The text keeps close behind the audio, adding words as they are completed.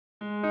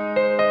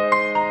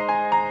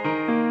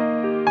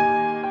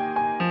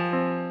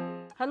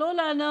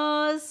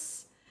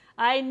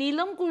I,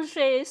 Neelam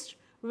Kulshrestha,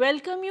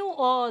 welcome you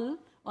all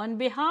on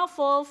behalf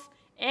of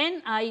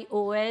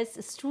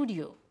NIOS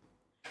Studio.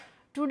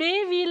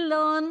 Today we will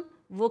learn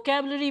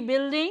vocabulary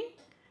building,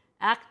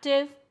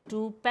 active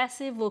to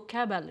passive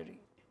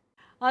vocabulary.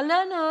 Our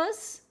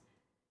learners,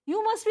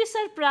 you must be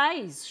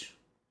surprised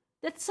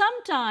that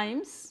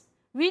sometimes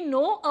we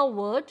know a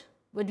word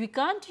but we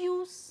can't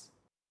use,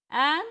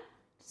 and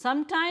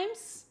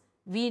sometimes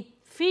we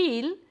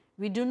feel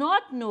we do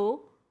not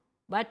know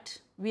but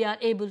we are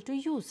able to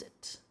use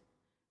it.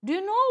 Do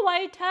you know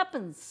why it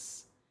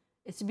happens?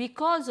 It's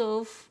because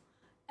of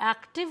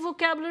active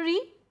vocabulary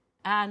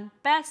and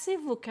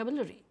passive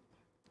vocabulary.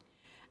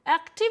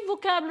 Active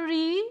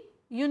vocabulary,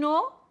 you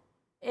know,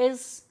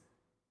 is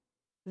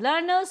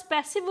learners'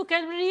 passive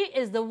vocabulary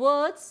is the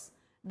words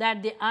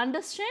that they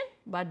understand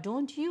but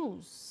don't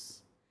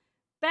use.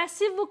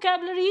 Passive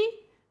vocabulary,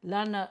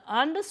 learner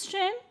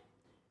understand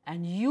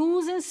and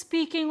use in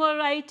speaking or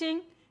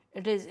writing.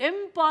 It is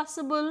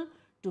impossible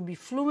to be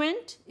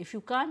fluent if you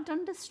can't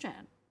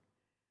understand.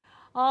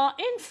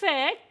 In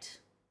fact,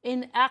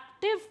 in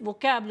active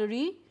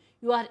vocabulary,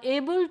 you are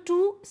able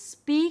to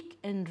speak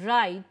and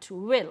write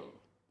well.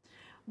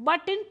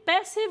 But in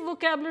passive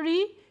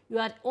vocabulary, you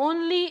are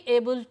only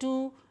able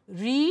to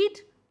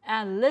read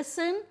and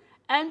listen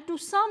and to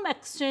some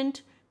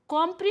extent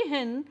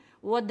comprehend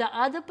what the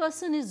other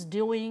person is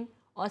doing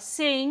or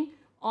saying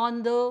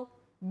on the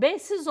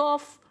basis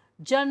of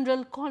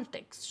general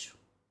context.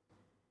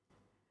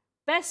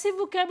 Passive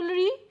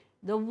vocabulary,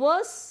 the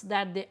words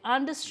that they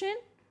understand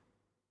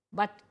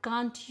but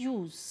can't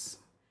use.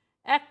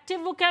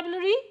 Active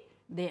vocabulary,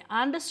 they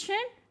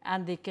understand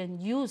and they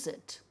can use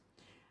it.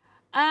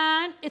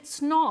 And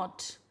it's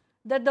not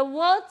that the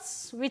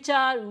words which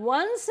are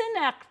once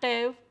in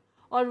active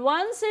or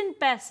once in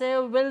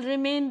passive will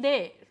remain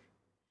there.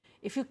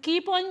 If you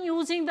keep on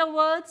using the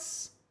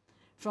words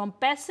from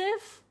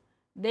passive,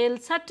 they'll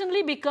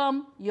certainly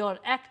become your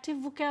active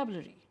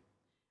vocabulary.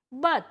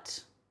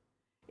 But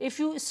if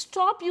you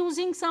stop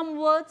using some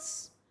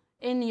words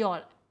in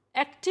your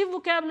active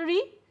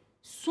vocabulary,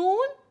 soon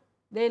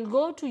they'll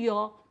go to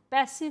your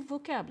passive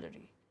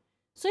vocabulary.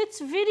 So it's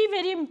very,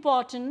 very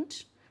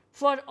important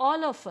for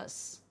all of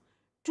us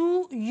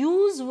to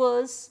use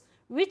words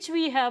which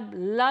we have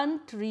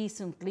learnt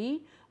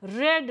recently,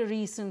 read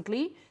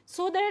recently,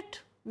 so that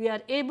we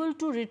are able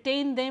to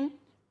retain them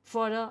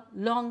for a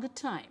longer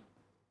time.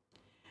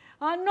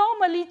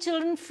 Normally,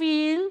 children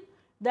feel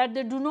that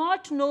they do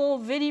not know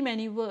very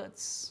many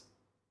words.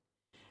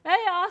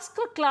 I asked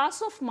a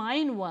class of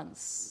mine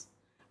once,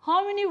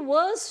 how many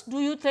words do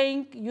you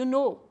think you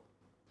know?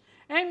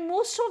 And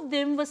most of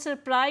them were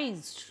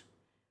surprised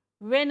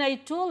when I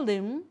told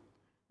them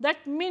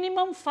that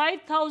minimum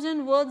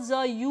 5,000 words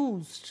are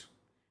used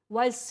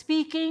while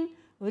speaking,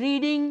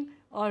 reading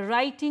or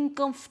writing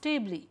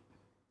comfortably.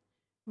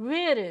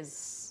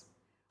 Whereas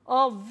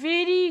a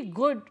very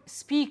good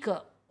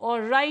speaker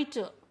or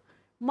writer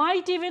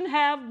might even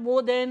have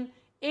more than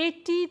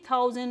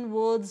 80,000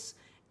 words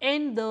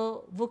in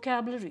the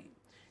vocabulary.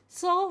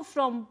 So,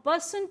 from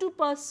person to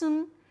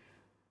person,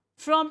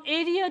 from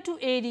area to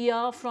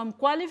area, from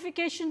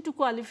qualification to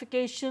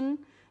qualification,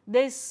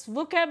 this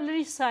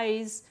vocabulary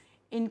size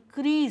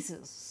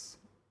increases.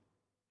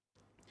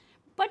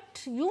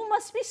 But you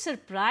must be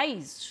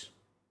surprised.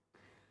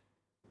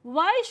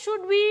 Why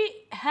should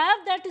we have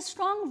that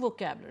strong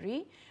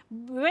vocabulary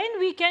when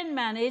we can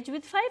manage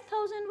with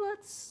 5,000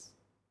 words?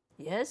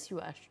 Yes, you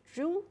are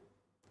true.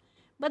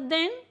 But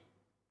then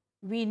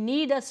we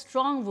need a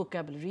strong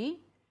vocabulary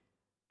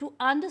to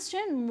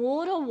understand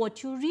more of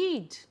what you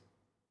read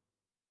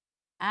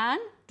and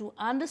to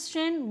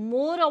understand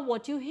more of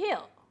what you hear.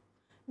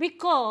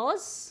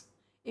 Because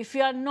if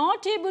you are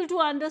not able to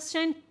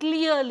understand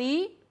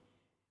clearly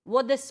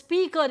what the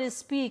speaker is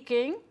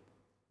speaking,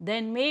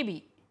 then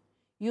maybe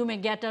you may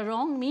get a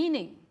wrong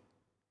meaning,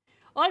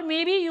 or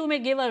maybe you may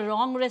give a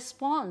wrong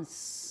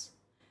response.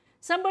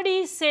 Somebody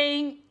is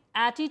saying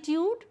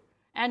attitude,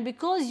 and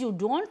because you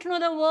don't know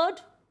the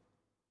word,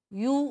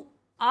 you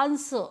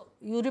answer,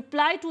 you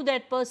reply to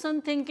that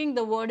person thinking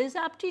the word is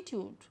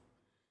aptitude.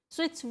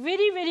 So it's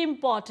very, very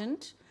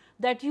important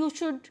that you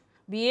should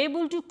be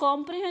able to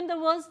comprehend the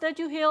words that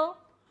you hear,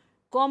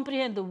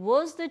 comprehend the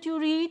words that you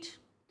read,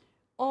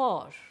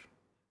 or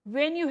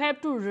when you have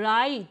to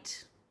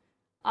write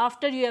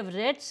after you have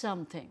read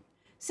something.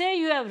 Say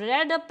you have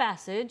read a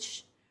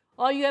passage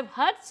or you have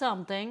heard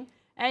something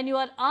and you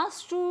are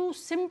asked to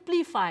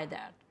simplify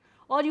that,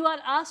 or you are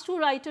asked to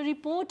write a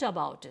report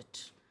about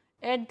it.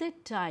 At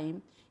that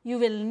time, you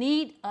will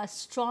need a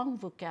strong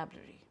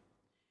vocabulary.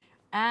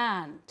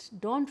 And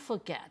don't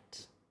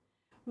forget,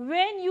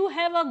 when you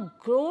have a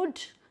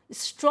good,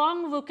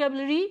 strong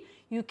vocabulary,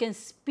 you can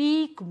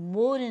speak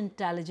more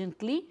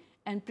intelligently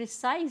and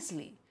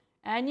precisely.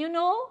 And you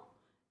know,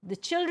 the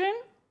children,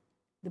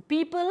 the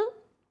people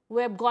who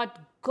have got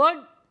good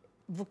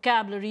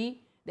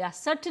vocabulary, they are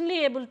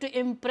certainly able to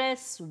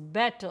impress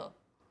better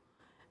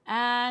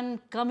and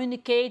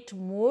communicate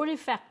more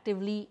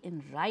effectively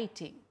in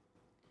writing.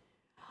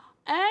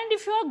 And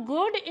if you are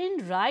good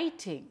in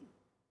writing,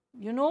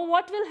 you know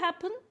what will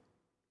happen?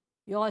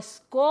 Your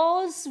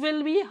scores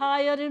will be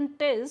higher in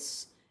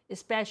tests,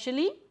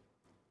 especially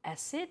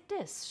essay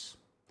tests,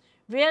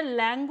 where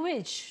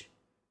language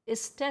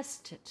is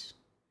tested.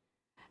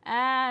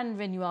 And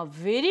when you are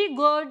very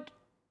good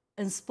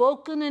in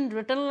spoken and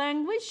written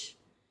language,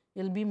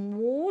 you'll be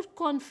more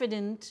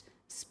confident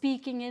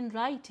speaking and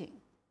writing.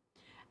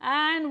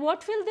 And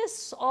what will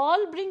this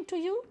all bring to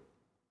you?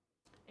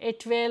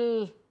 It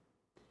will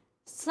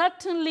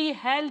certainly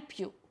help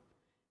you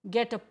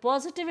get a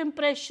positive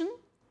impression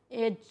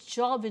at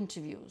job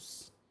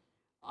interviews,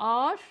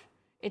 or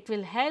it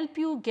will help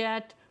you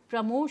get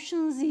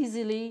promotions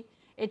easily.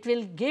 It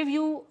will give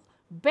you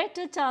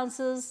better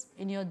chances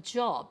in your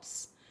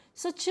jobs.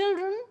 So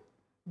children,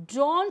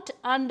 don't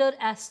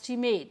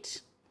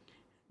underestimate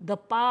the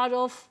power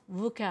of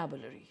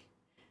vocabulary.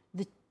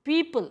 The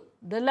people,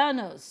 the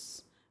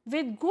learners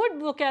with good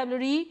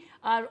vocabulary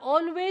are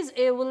always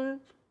able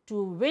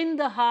to win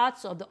the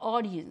hearts of the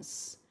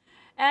audience.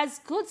 As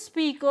good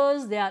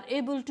speakers, they are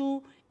able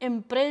to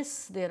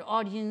impress their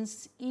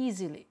audience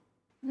easily.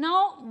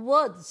 Now,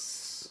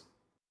 words.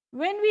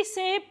 When we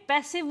say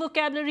passive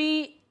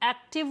vocabulary,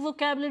 active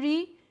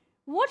vocabulary,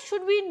 what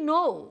should we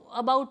know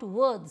about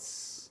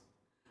words?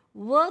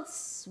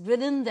 Words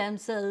within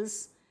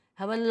themselves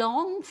have a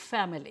long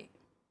family.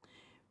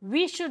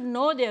 We should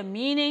know their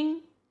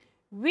meaning,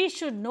 we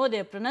should know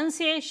their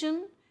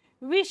pronunciation,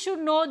 we should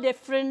know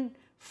different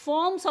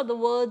forms of the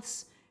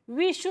words,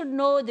 we should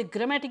know the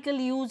grammatical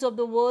use of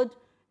the word.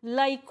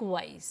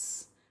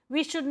 Likewise,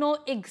 we should know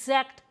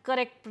exact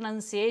correct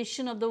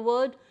pronunciation of the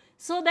word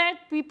so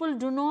that people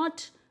do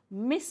not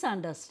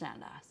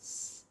misunderstand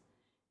us.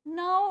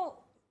 Now,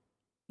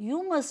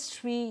 you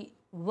must be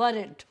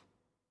worried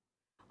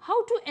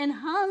how to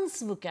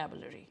enhance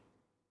vocabulary.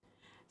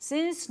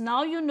 Since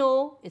now you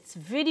know it's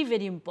very,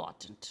 very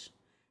important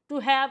to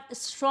have a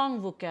strong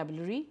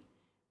vocabulary,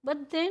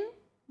 but then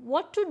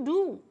what to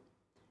do?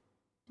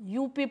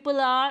 You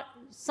people are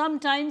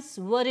sometimes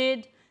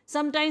worried,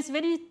 sometimes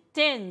very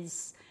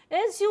tense,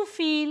 as you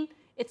feel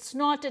it's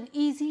not an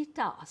easy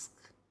task.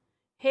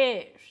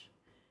 Here,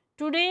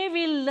 today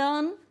we'll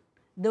learn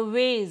the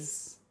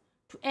ways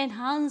to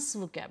enhance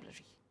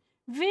vocabulary.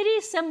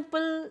 Very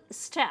simple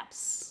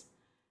steps.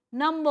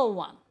 Number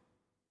one,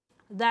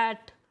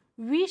 that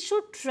we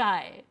should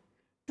try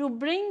to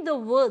bring the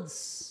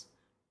words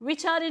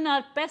which are in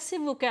our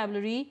passive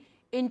vocabulary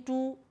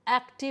into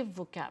active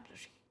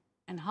vocabulary.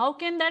 And how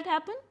can that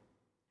happen?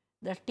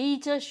 The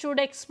teacher should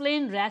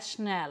explain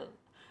rationale.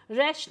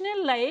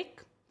 Rationale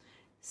like,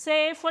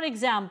 say for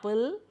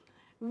example,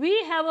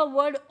 we have a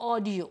word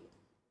audio.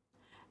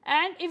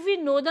 And if we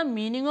know the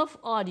meaning of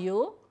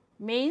audio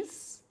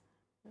means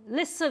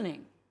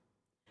listening,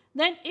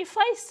 then if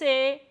I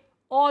say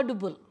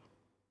audible,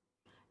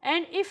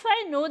 and if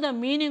I know the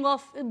meaning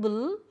of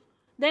able,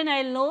 then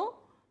I'll know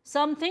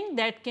something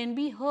that can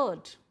be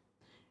heard.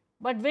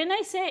 But when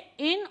I say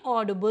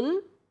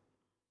inaudible,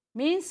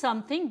 means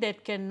something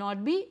that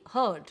cannot be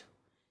heard.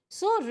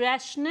 So,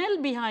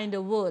 rationale behind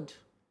a word.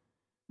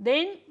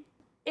 Then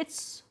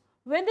it's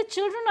when the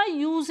children are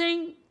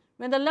using,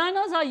 when the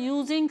learners are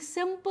using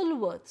simple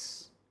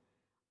words,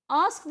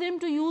 ask them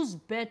to use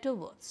better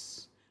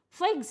words.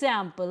 For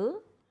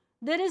example,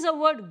 there is a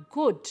word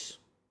good.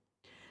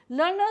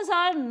 Learners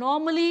are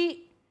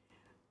normally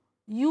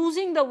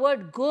using the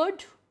word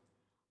good.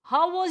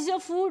 How was your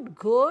food?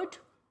 Good.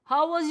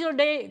 How was your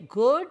day?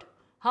 Good.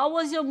 How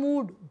was your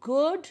mood?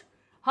 Good.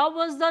 How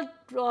was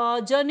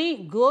the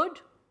journey?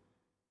 Good.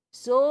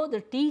 So,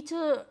 the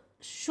teacher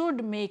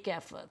should make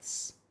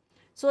efforts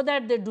so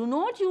that they do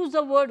not use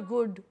the word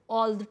good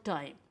all the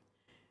time.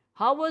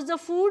 How was the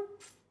food?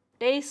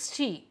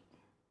 Tasty,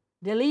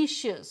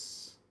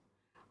 delicious.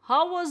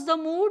 How was the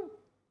mood?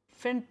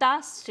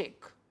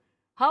 Fantastic.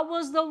 How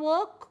was the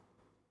work?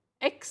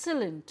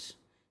 Excellent.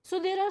 So,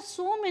 there are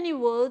so many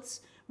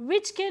words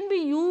which can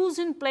be used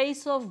in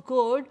place of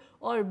good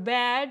or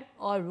bad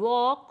or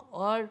walk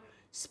or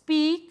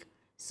speak.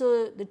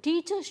 So, the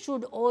teacher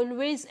should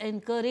always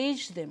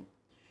encourage them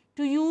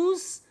to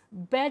use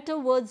better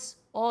words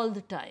all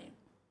the time.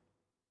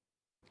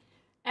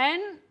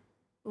 And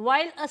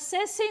while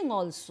assessing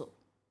also,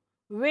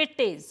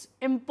 weightage,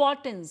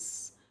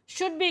 importance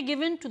should be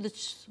given to the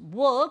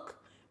work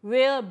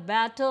where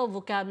better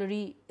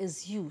vocabulary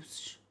is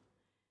used.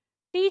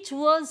 Teach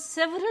words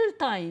several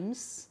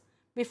times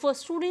before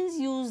students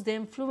use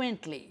them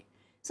fluently.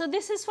 So,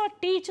 this is for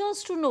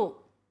teachers to know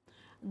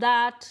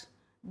that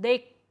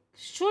they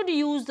should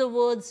use the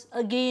words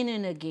again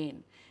and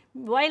again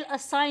while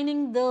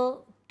assigning the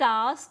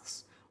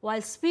tasks,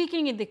 while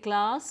speaking in the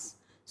class,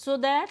 so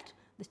that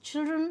the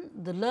children,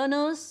 the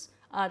learners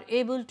are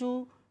able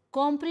to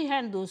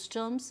comprehend those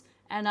terms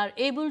and are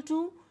able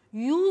to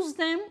use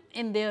them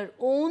in their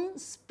own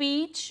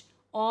speech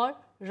or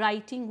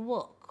writing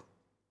work.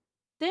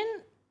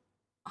 Then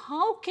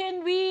how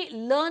can we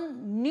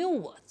learn new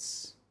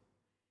words?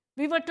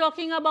 We were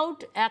talking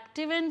about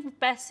active and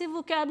passive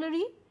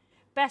vocabulary.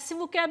 Passive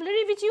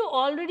vocabulary which you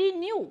already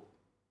knew.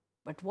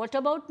 But what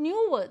about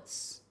new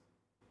words?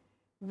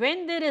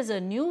 when there is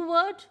a new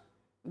word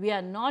we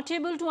are not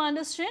able to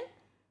understand,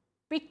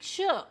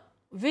 picture,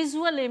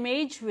 visual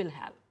image will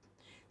help.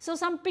 So,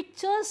 some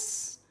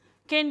pictures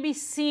can be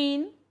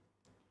seen,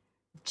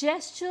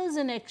 gestures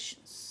and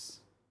actions.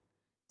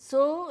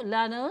 So,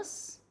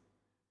 learners,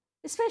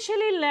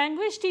 especially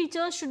language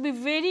teachers, should be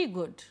very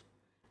good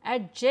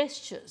at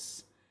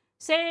gestures.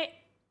 Say,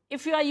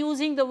 if you are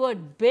using the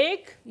word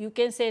big, you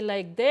can say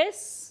like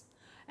this,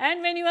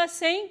 and when you are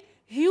saying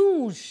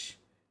huge,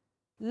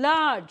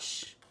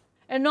 large,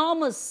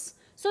 enormous.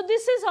 So,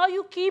 this is how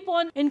you keep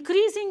on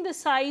increasing the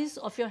size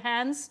of your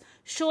hands,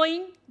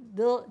 showing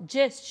the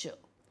gesture.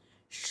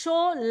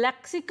 Show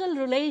lexical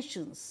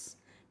relations,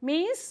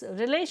 means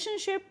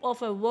relationship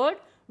of a word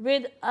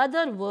with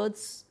other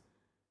words,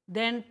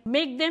 then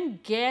make them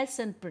guess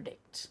and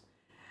predict.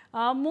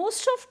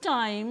 Most of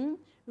time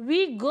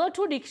we go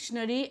to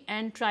dictionary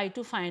and try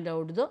to find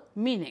out the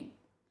meaning.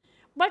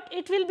 But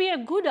it will be a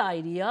good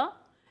idea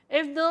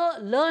if the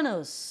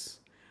learners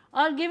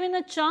are given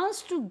a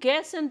chance to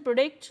guess and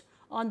predict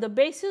on the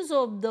basis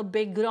of the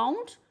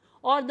background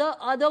or the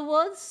other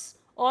words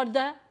or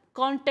the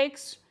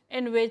context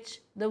in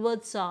which the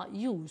words are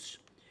used.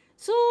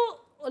 So,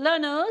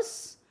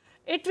 learners,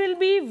 it will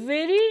be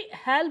very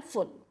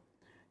helpful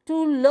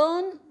to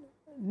learn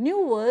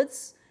new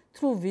words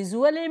through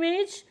visual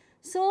image.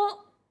 So,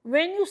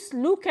 when you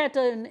look at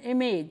an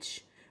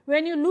image,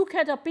 when you look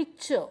at a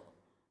picture,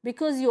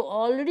 because you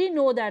already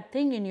know that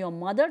thing in your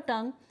mother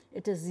tongue,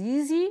 it is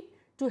easy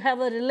to have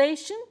a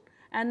relation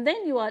and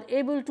then you are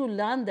able to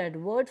learn that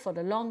word for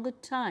a longer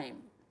time.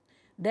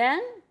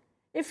 Then,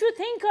 if you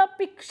think a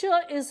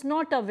picture is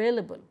not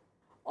available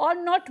or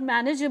not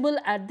manageable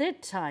at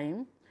that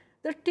time,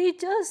 the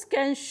teachers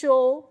can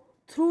show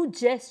through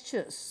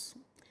gestures.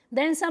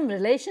 Then some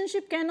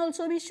relationship can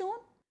also be shown,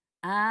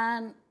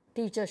 and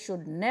teachers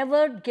should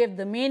never give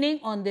the meaning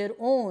on their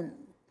own.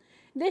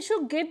 They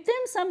should give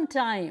them some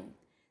time.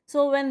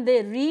 So, when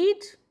they read,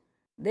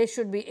 they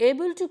should be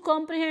able to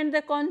comprehend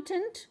the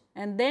content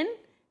and then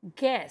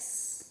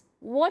guess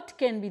what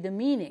can be the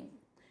meaning.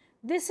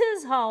 This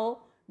is how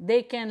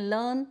they can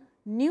learn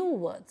new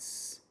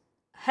words.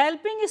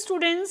 Helping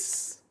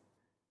students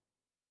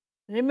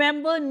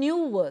remember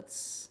new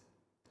words.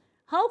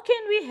 How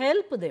can we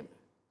help them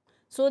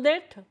so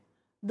that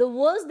the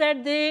words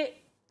that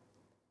they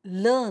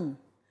learn,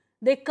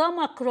 they come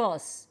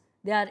across,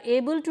 they are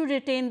able to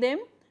retain them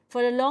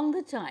for a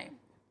longer time?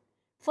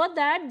 For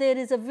that, there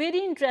is a very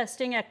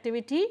interesting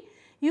activity.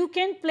 You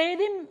can play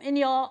them in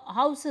your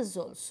houses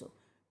also.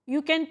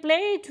 You can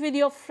play it with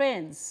your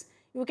friends.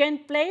 You can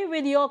play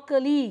with your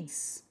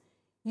colleagues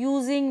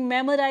using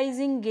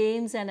memorizing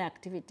games and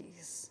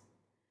activities.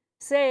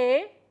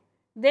 Say,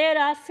 there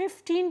are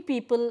 15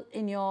 people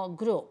in your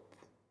group.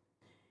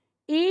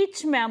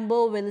 Each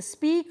member will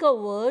speak a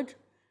word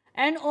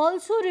and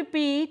also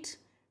repeat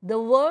the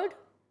word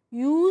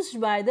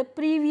used by the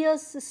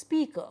previous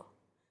speaker.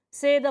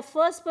 Say, the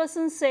first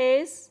person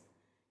says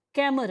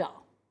camera,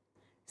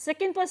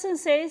 second person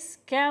says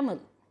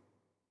camel,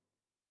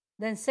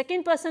 then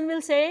second person will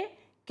say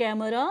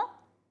camera,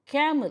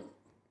 camel.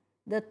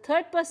 The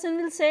third person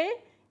will say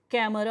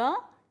camera,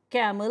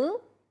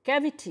 camel,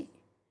 cavity.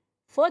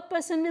 Fourth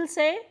person will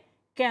say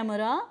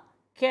camera,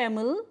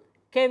 camel,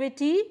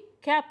 cavity,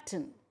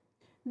 captain.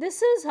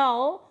 This is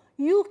how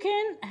you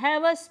can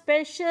have a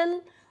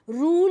special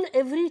rule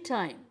every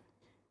time.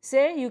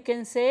 Say, you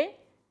can say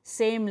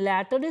same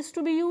letter is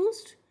to be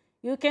used.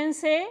 You can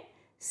say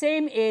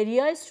same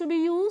area is to be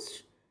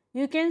used.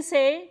 You can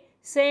say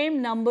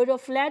same number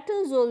of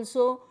letters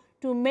also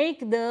to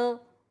make the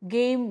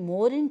game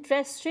more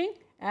interesting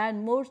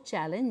and more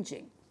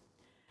challenging.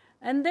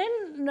 And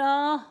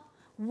then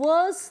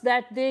words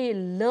that they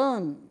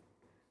learn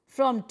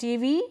from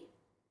TV,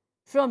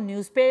 from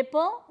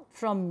newspaper,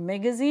 from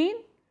magazine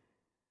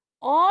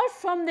or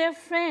from their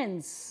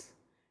friends,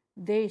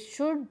 they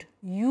should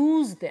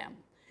use them.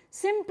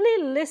 Simply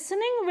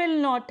listening will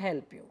not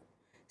help you.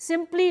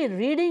 Simply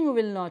reading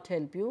will not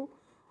help you.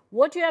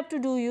 What you have to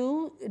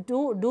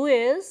do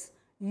is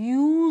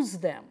use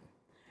them.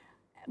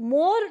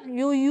 More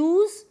you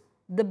use,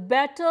 the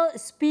better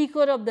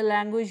speaker of the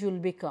language you will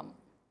become.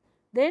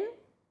 Then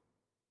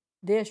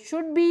there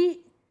should be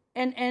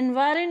an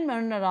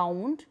environment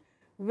around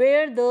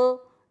where the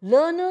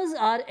learners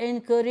are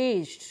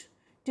encouraged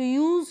to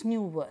use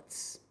new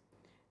words.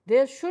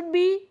 There should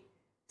be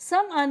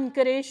some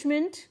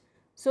encouragement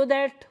so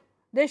that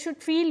they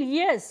should feel,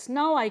 yes,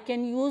 now I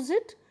can use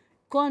it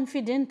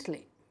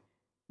confidently.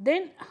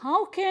 Then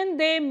how can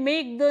they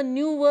make the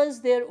new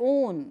words their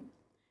own?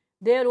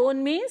 Their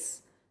own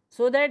means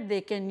so that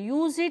they can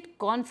use it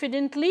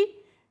confidently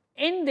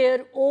in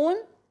their own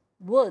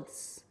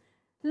words.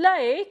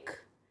 Like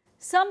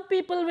some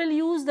people will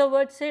use the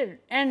word say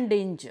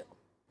endanger.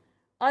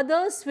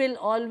 Others will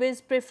always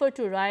prefer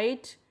to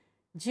write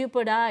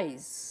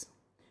jeopardize.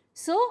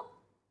 So,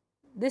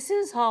 this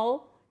is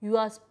how you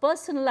are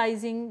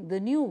personalizing the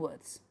new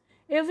words.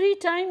 Every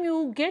time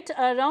you get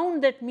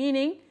around that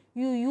meaning,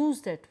 you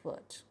use that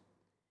word.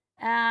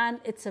 And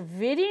it's a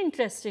very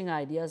interesting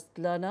idea,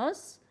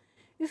 learners.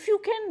 If you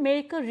can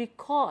make a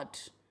record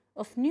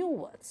of new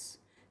words,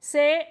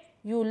 say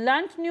you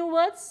learnt new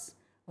words,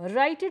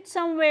 write it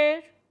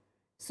somewhere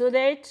so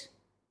that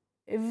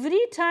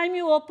every time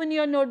you open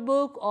your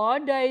notebook or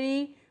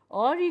diary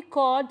or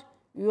record,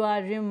 you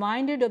are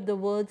reminded of the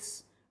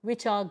words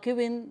which are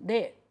given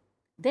there.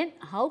 Then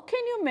how can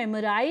you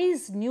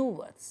memorize new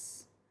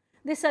words?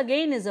 This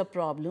again is a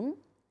problem.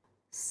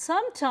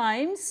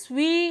 Sometimes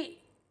we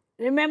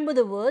remember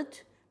the word,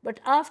 but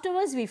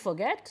afterwards we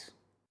forget.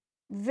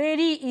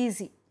 Very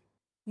easy.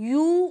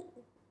 You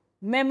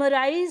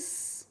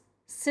memorize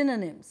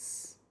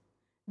synonyms,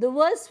 the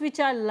words which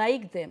are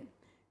like them.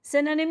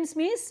 Synonyms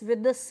means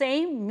with the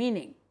same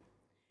meaning.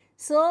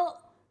 So,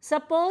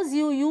 suppose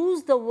you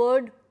use the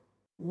word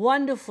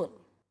wonderful,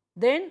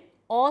 then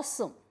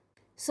awesome.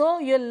 So,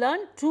 you will learn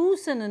two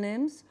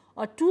synonyms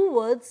or two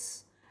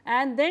words,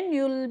 and then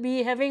you will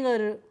be having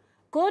a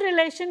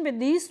correlation with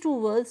these two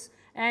words,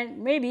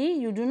 and maybe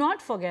you do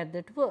not forget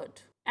that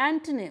word.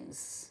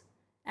 Antonyms.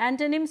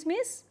 Antonyms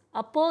means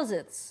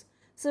opposites.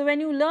 So, when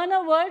you learn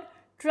a word,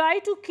 try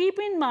to keep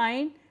in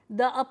mind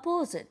the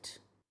opposite.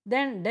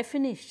 Then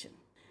definition.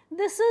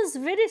 This is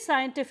very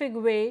scientific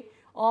way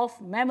of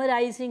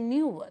memorizing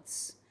new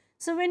words.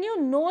 So, when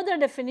you know the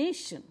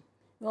definition,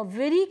 you are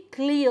very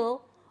clear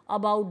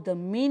about the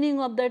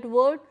meaning of that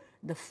word,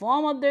 the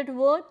form of that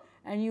word,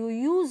 and you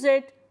use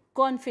it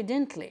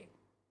confidently.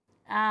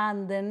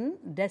 And then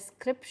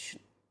description.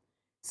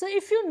 So,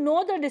 if you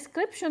know the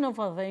description of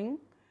a thing,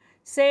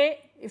 say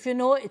if you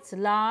know it's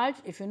large,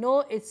 if you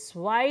know it's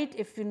white,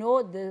 if you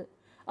know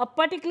a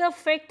particular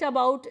fact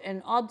about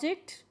an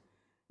object,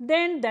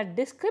 then that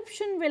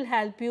description will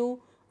help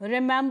you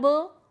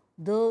remember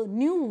the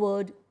new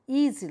word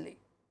easily.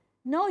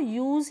 Now,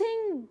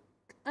 using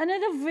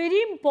another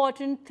very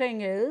important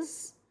thing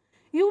is,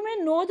 you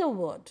may know the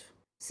word.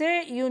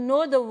 Say you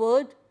know the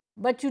word,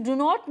 but you do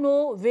not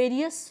know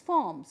various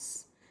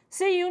forms.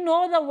 Say you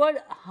know the word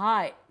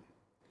high,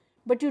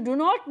 but you do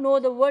not know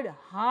the word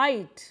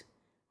height,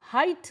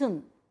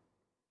 heighten,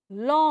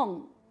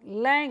 long,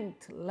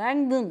 length,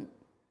 lengthen.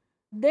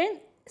 Then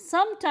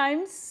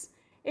sometimes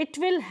it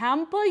will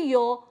hamper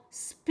your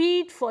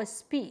speed for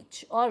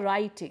speech or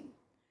writing.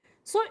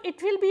 So,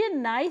 it will be a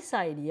nice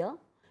idea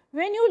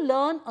when you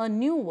learn a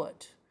new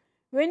word.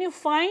 When you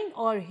find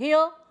or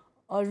hear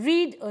or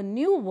read a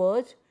new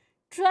word,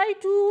 try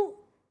to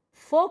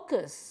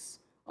focus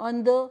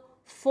on the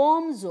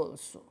forms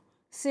also,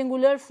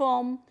 singular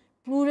form,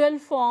 plural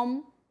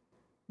form,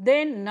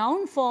 then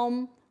noun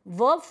form,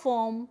 verb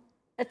form,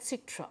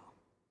 etc.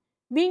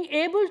 Being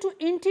able to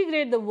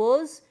integrate the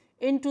words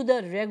into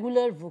the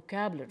regular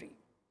vocabulary.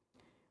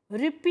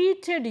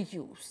 Repeated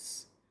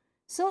use.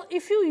 So,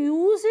 if you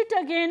use it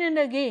again and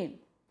again,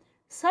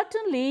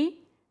 certainly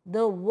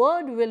the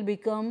word will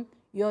become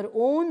your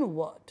own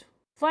word.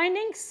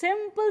 Finding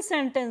simple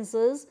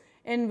sentences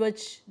in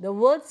which the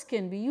words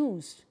can be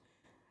used.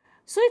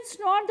 So, it is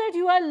not that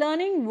you are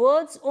learning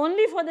words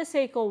only for the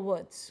sake of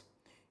words.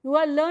 You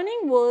are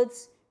learning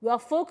words, you are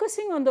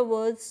focusing on the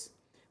words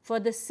for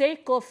the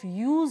sake of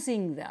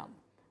using them,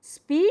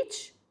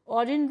 speech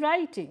or in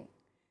writing.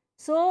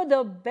 So,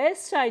 the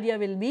best idea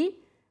will be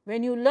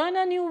when you learn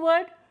a new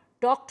word,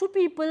 talk to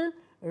people,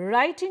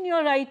 write in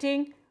your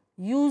writing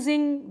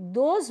using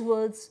those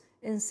words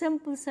in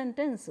simple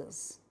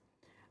sentences,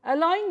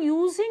 allowing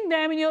using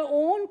them in your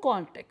own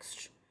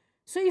context.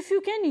 So, if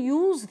you can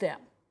use them,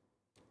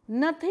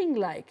 nothing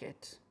like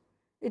it.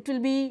 It will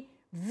be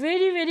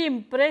very, very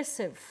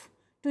impressive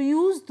to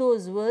use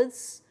those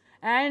words,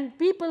 and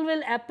people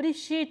will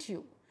appreciate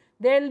you.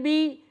 They will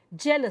be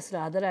jealous,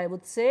 rather I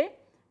would say,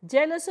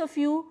 jealous of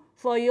you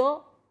for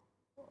your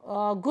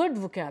good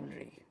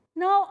vocabulary.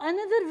 Now,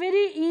 another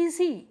very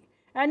easy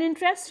and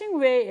interesting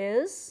way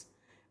is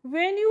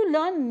when you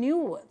learn new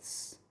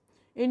words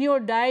in your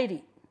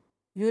diary,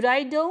 you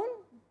write down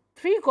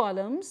 3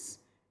 columns,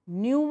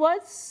 new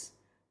words,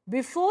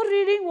 before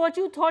reading what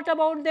you thought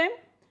about them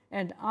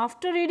and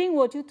after reading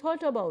what you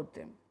thought about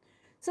them.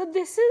 So,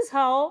 this is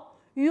how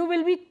you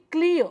will be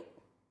clear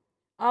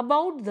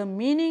about the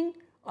meaning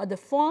or the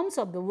forms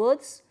of the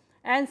words,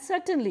 and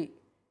certainly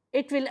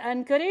it will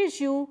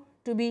encourage you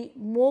to be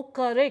more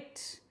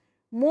correct,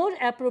 more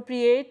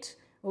appropriate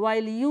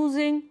while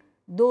using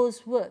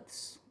those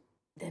words.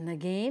 Then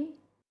again,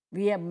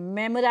 we have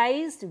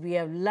memorized, we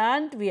have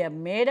learnt, we have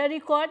made a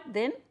record,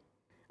 then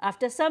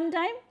after some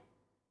time,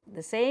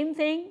 the same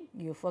thing,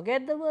 you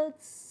forget the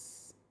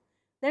words.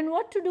 Then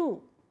what to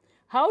do?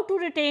 How to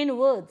retain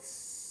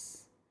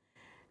words?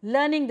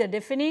 Learning the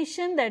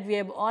definition that we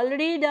have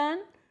already done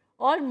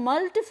or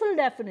multiple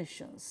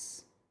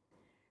definitions.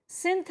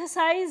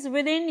 Synthesize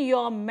within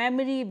your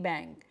memory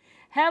bank.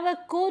 Have a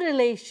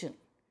correlation.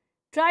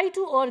 Try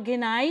to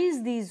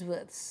organize these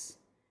words,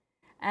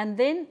 and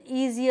then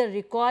easier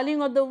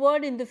recalling of the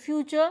word in the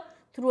future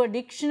through a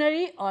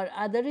dictionary or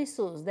other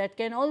resource. That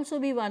can also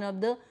be one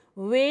of the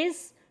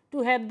ways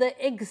to have the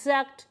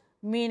exact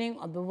meaning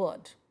of the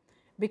word.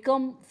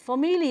 Become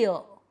familiar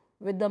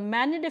with the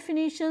many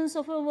definitions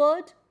of a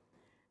word.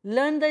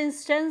 Learn the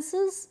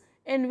instances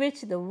in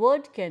which the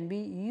word can be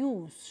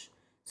used.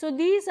 So,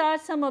 these are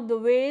some of the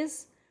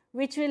ways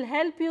which will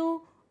help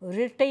you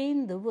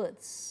retain the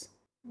words.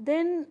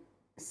 Then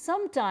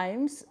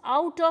sometimes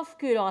out of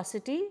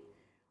curiosity,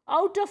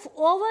 out of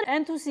over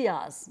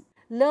enthusiasm,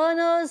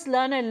 learners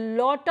learn a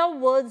lot of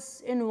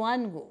words in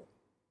one go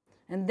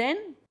and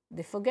then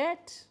they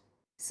forget.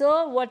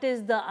 So, what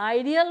is the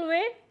ideal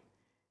way?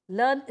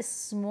 Learn a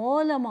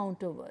small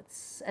amount of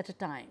words at a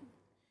time.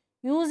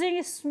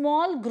 Using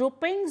small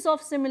groupings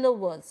of similar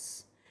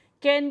words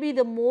can be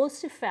the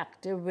most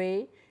effective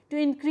way to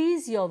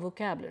increase your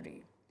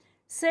vocabulary.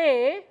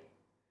 Say,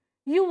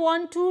 you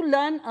want to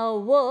learn a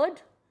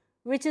word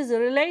which is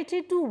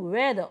related to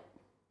weather.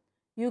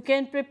 You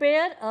can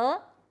prepare a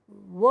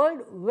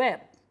word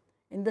web.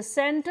 In the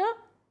center,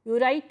 you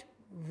write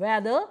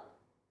weather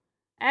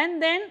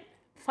and then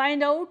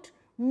find out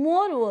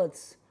more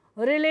words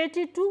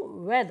related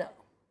to weather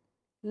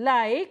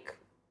like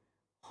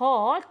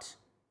hot,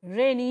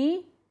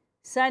 rainy,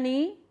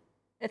 sunny,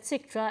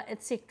 etc.,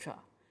 etc.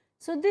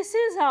 So, this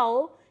is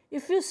how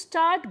if you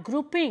start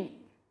grouping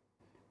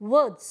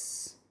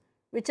words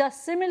which are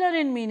similar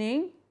in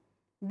meaning,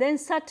 then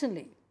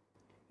certainly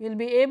you will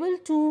be able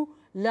to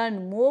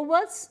learn more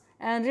words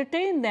and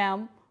retain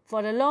them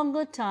for a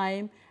longer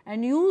time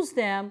and use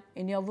them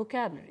in your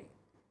vocabulary.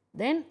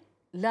 Then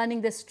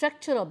learning the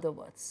structure of the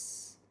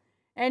words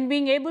and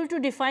being able to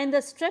define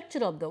the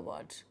structure of the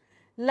word.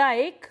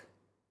 Like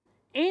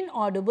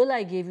inaudible,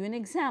 I gave you an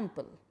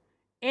example.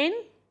 In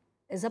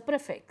is a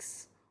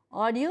prefix,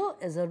 audio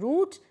is a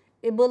root,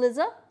 able is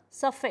a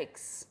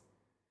suffix.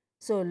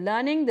 So,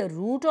 learning the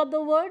root of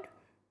the word,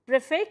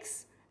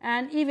 prefix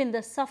and even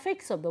the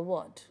suffix of the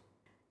word.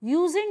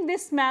 Using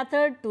this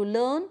method to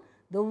learn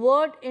the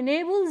word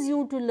enables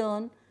you to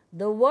learn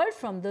the word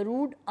from the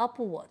root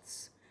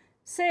upwards.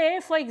 Say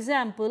for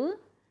example,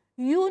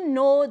 you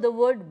know the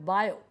word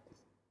bio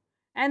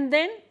and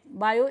then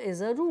bio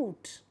is a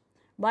root.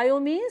 Bio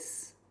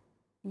means,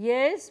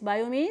 yes,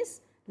 bio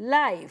means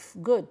life,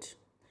 good.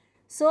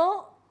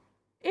 So,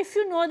 if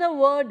you know the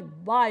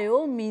word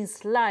bio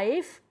means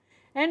life,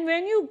 and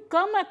when you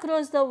come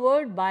across the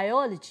word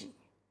biology,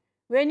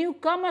 when you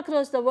come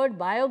across the word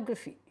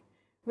biography,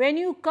 when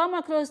you come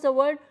across the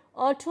word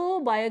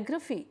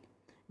autobiography,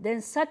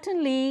 then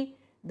certainly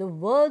the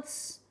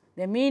words,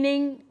 the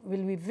meaning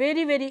will be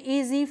very, very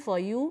easy for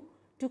you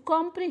to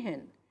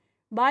comprehend.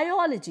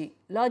 Biology,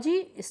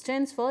 logy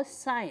stands for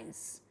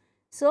science.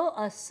 So,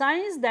 a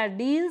science that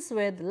deals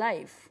with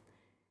life.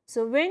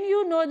 So, when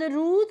you know the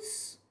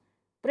roots,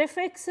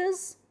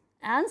 prefixes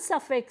and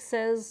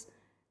suffixes,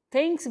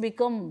 things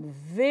become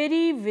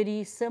very,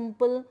 very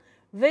simple,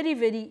 very,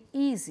 very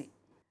easy.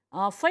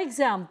 For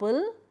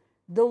example,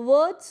 the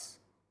words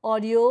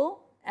audio,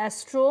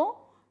 astro,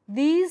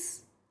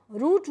 these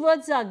root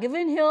words are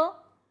given here.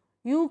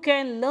 You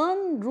can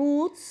learn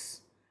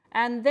roots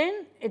and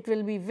then it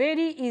will be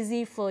very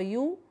easy for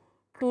you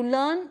to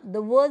learn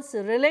the words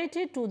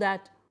related to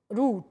that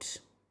root.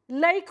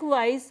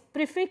 Likewise,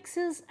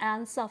 prefixes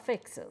and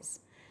suffixes.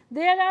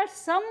 There are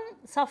some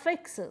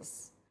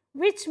suffixes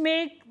which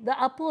make the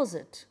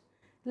opposite,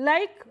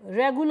 like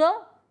regular,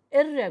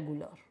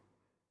 irregular,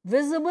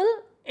 visible,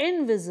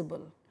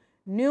 invisible,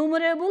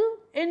 numerable,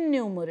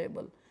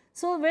 innumerable.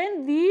 So,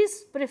 when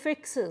these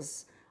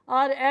prefixes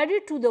are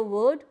added to the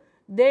word,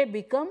 they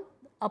become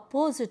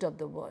opposite of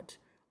the word,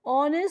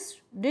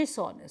 honest,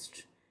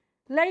 dishonest.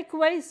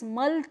 Likewise,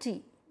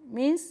 multi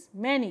means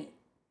many.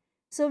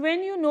 So,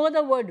 when you know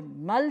the word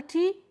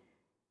multi,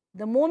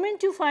 the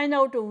moment you find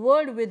out a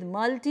word with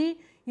multi,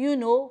 you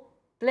know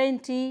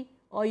plenty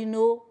or you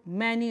know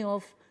many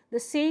of the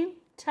same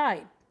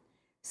type.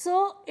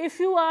 So, if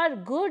you are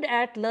good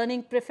at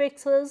learning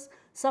prefixes,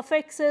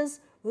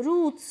 suffixes,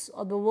 roots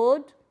of the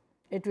word,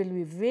 it will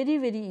be very,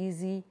 very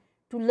easy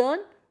to learn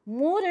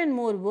more and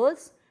more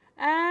words,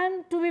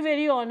 and to be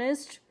very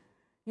honest,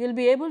 you will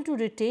be able to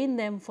retain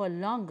them for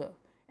longer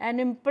and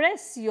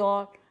impress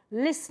your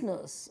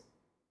listeners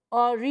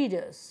or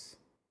readers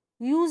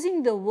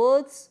using the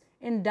words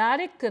in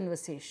direct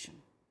conversation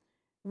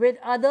with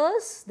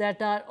others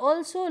that are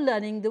also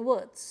learning the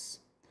words.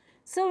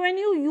 So, when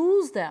you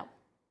use them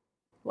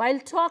while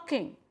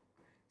talking,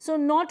 so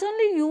not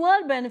only you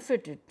are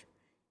benefited,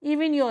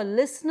 even your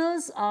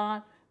listeners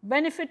are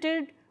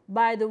benefited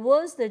by the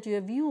words that you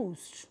have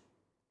used.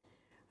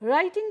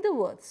 Writing the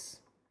words.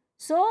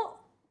 So,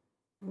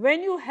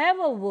 when you have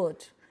a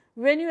word,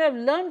 when you have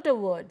learnt a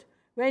word,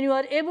 when you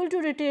are able to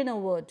retain a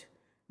word,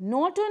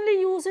 not only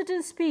use it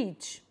in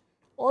speech,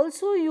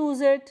 also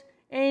use it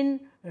in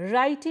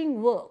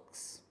writing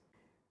works.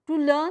 To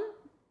learn,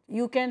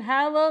 you can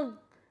have a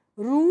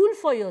rule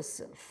for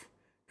yourself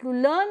to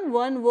learn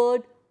one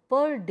word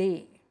per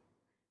day.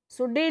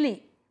 So,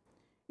 daily,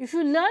 if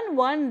you learn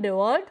one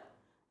word,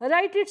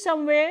 write it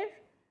somewhere,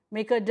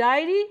 make a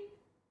diary,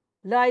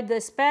 write the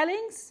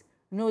spellings,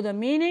 know the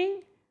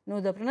meaning,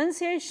 know the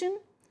pronunciation,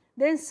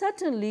 then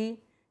certainly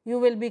you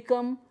will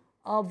become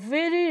a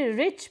very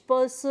rich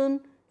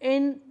person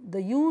in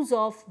the use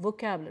of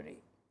vocabulary.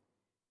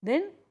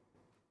 Then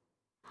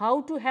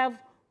how to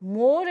have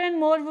more and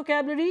more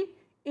vocabulary?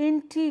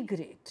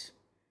 Integrate.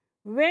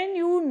 When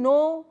you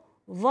know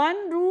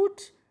one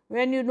root,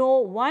 when you know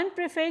one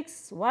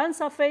prefix, one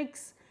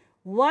suffix,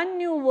 one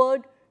new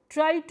word,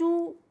 try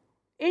to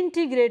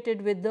integrate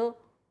it with the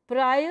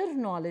prior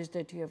knowledge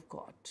that you have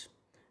got.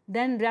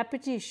 Then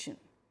repetition,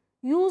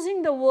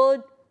 using the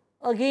word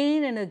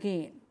again and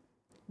again.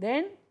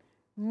 Then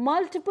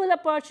multiple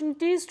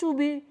opportunities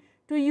to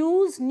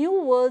use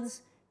new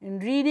words in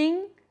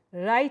reading,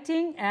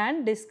 writing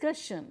and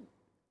discussion.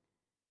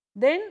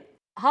 Then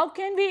how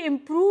can we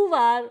improve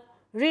our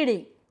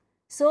reading?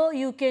 So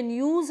you can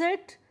use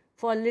it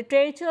for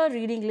literature,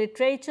 reading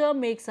literature,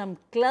 make some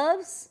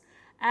clubs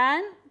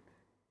and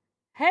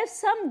have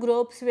some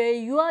groups where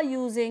you are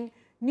using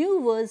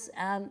new words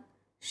and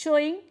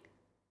showing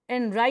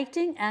in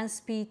writing and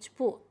speech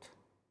both.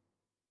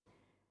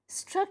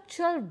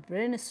 Structured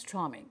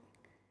brainstorming.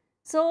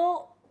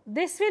 So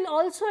this will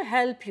also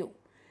help you.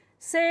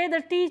 Say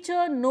the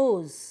teacher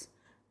knows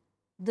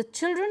the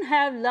children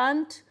have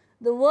learnt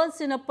the words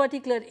in a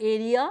particular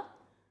area,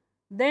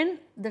 then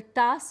the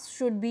task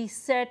should be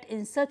set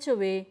in such a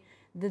way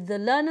that the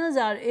learners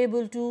are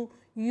able to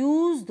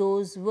use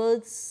those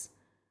words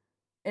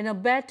in a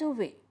better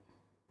way.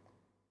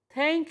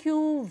 Thank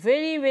you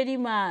very, very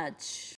much.